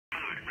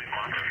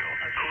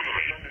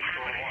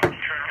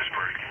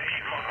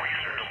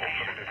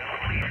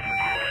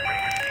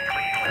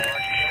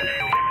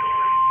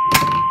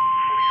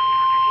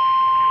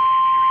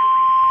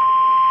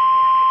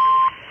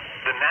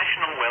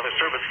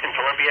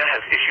area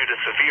has issued a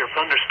severe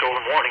thunderstorm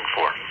warning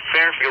for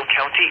Fairfield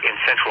County in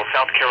central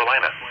South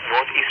Carolina,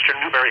 northeastern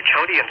Newberry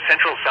County in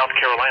central South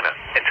Carolina,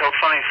 until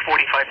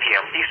 5:45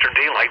 p.m. Eastern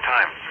Daylight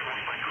Time.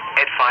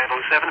 At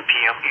 5:07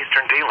 p.m.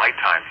 Eastern Daylight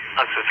Time,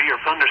 a severe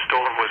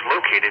thunderstorm was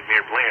located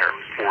near Blair,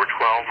 or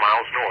 12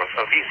 miles north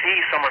of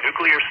EC Summer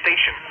Nuclear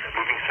Station,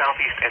 moving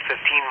southeast at 15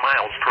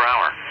 miles per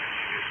hour.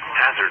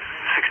 Hazard,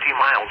 60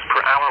 miles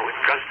per hour with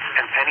gusts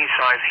and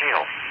penny-size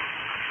hail.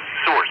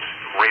 Source,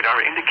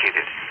 radar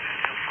indicated.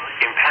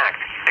 Impact,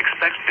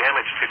 expect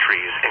damage to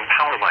trees and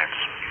power lines.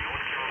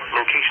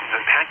 Locations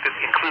impacted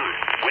include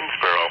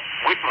Winsboro,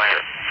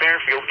 Whitmire,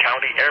 Fairfield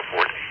County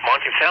Airport,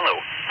 Monticello,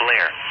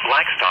 Blair,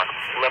 Blackstock,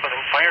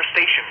 Lebanon Fire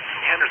Station,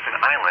 Henderson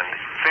Island,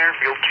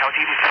 Fairfield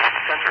County Detention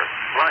Center,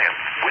 Ryan,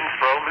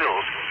 Winsboro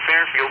Mills,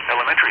 Fairfield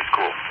Elementary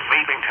School,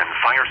 Mabington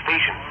Fire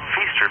Station,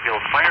 Feasterville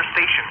Fire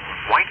Station,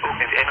 White Oak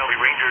and Emily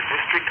Ranger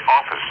District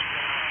Office.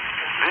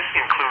 This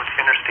includes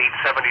Interstate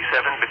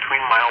 77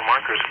 between mile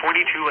markers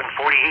 42 and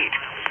 48.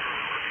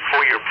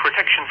 For your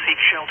protection, seek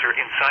shelter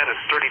inside a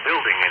sturdy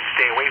building and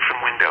stay away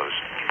from windows.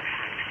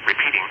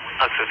 Repeating,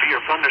 a severe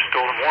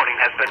thunderstorm warning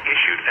has been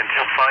issued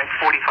until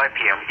 5:45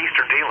 p.m.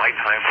 Eastern Daylight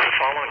Time for the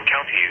following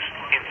counties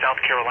in South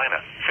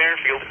Carolina,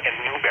 Fairfield and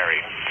Newberry.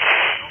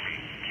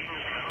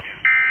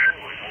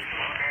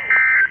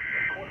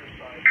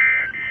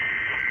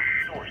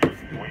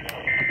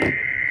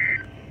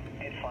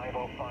 At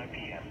 5:05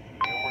 p.m.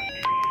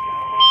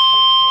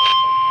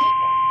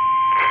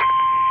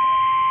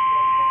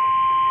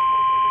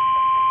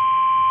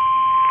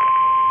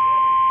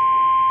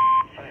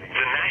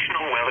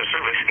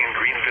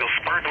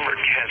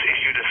 has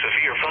issued a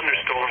severe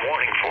thunderstorm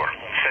warning for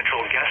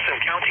central Gaston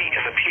County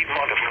in the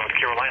Piedmont of North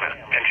Carolina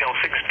until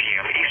 6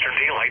 p.m. Eastern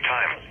Daylight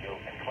Time.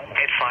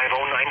 At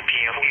 5:09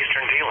 p.m.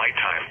 Eastern Daylight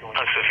Time,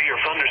 a severe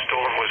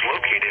thunderstorm was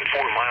located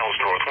 4 miles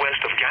northwest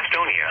of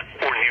Gastonia,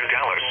 or near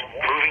Dallas,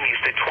 moving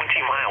east at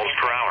 20 miles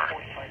per hour.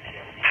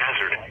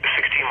 Hazard,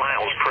 60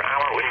 miles per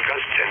hour with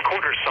gusts and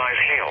quarter-size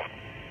hail.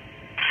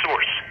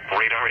 Source,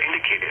 radar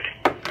indicated.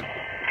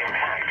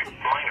 Impact,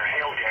 minor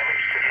hail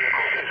damage to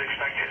vehicles is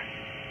expected.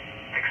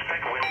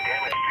 Expect wind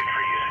damage to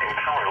trees and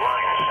power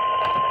lines.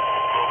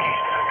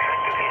 Locations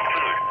impacted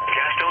include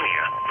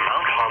Gastonia,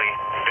 Mount Holly,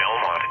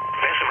 Belmont,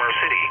 Bessemer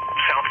City,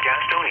 South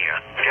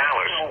Gastonia,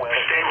 Dallas,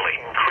 Stanley,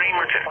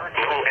 Cramerton,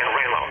 Lowell, and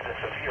Raylo.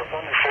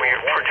 For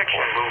your protection,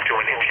 move to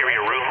an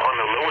interior room on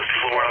the lowest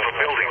floor of a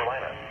building.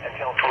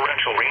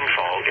 Torrential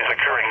rainfall is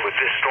occurring with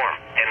this storm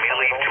and may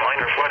lead to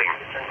minor flooding.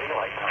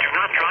 Do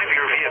not drive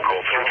your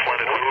vehicle through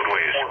flooded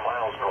roadways.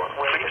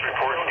 Please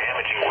report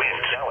damaging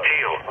winds,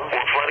 hail, or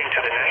flooding to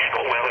the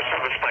National Weather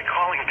Service by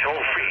calling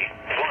toll-free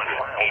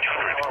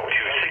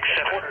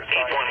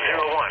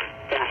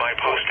 1-800-267-8101 or by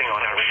posting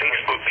on our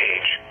Facebook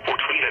page or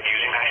tweet us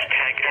using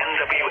hashtag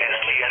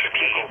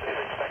NWSGSP.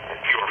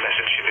 Your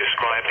message should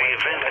describe the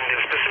event and the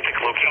specific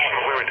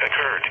location where it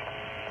occurred.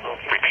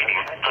 Repeating,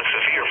 a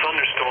severe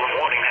thunderstorm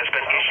warning has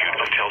been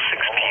issued until 6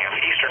 p.m.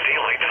 Eastern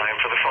Daylight Time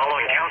for the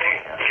following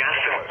county: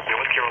 Gaston,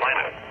 North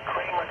Carolina.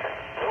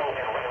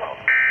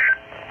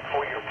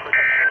 For your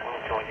protection, move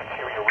to an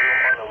interior room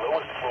on the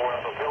lowest floor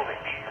of a building.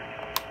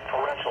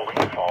 Torrential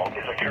rainfall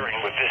is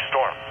occurring with this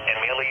storm and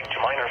may lead to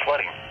minor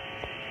flooding.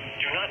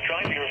 Do not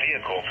drive your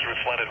vehicle through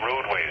flooded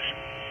roadways.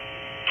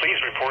 Please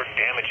report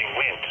damaging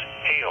winds,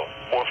 hail,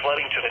 or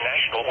flooding to the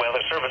National Weather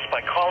Service by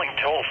calling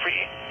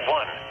toll-free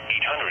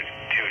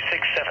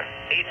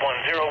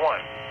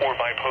 1-800-267-8101 or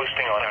by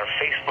posting on our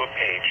Facebook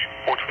page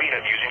or tweet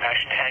us using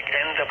hashtag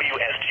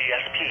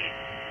NWSGSP.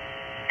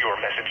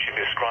 Your message should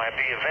describe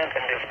the event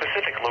and the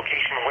specific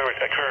location where it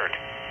occurred.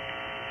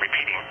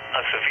 Repeating,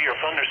 a severe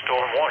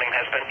thunderstorm warning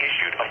has been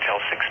issued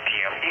until 6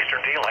 p.m. Eastern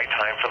Daylight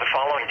Time for the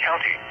following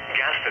county: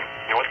 Gaston,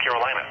 North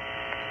Carolina.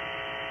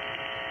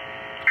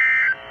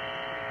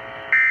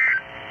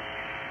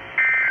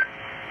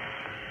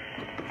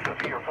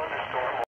 Severe thunderstorm.